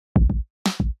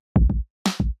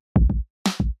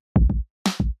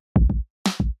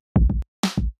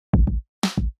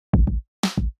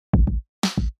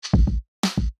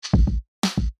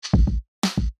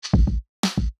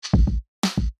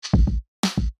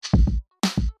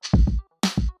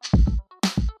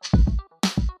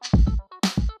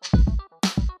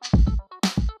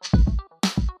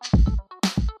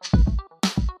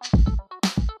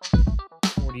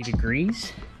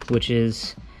which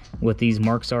is what these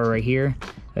marks are right here.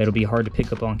 It'll be hard to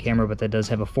pick up on camera, but that does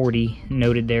have a 40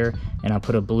 noted there, and I'll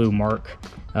put a blue mark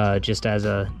just as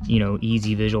a, you know,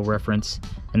 easy visual reference,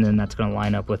 and then that's going to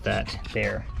line up with that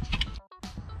there.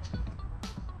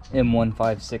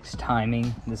 M156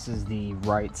 timing. This is the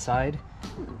right side,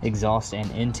 exhaust and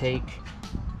intake.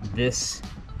 This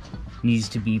needs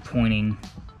to be pointing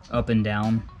up and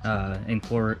down in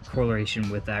correlation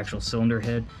with the actual cylinder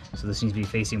head. So this needs to be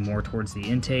facing more towards the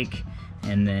intake,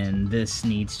 and then this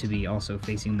needs to be also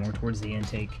facing more towards the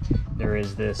intake. There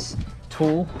is this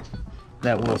tool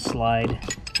that will slide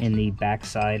in the back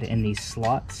side in these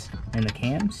slots in the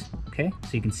cams. Okay, so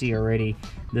you can see already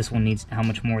this one needs, how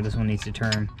much more this one needs to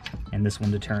turn, and this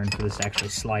one to turn for this to actually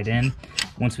slide in.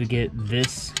 Once we get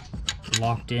this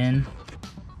locked in,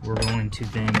 we're going to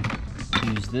then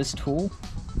use this tool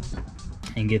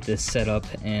and get this set up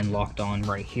and locked on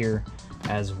right here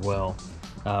as well.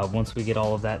 Once we get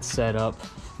all of that set up,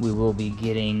 we will be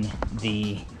getting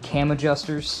the cam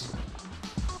adjusters.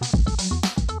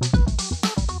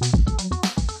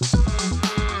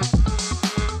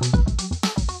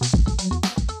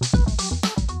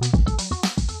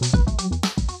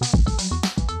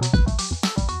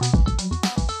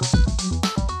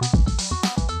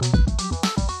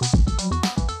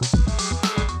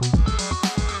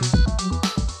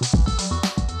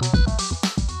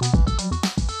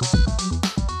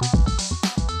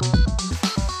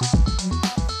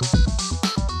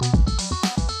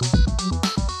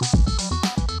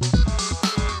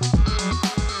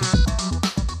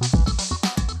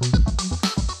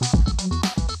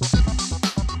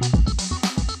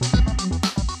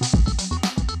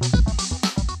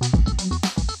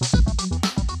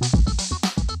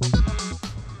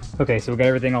 Okay, so we got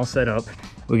everything all set up.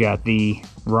 We got the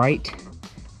right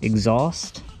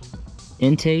exhaust,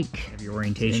 intake. Your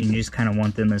orientation, you just kind of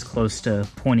want them as close to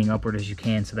pointing upward as you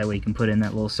can, so that way you can put in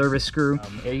that little service screw.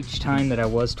 Each time that I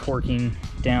was torquing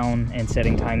down and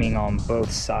setting timing on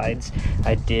both sides,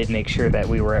 I did make sure that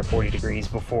we were at 40 degrees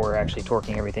before actually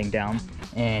torquing everything down.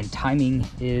 And timing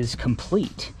is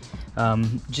complete.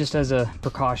 Just as a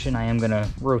precaution, I am going to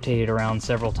rotate it around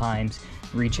several times,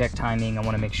 recheck timing. I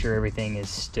want to make sure everything is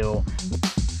still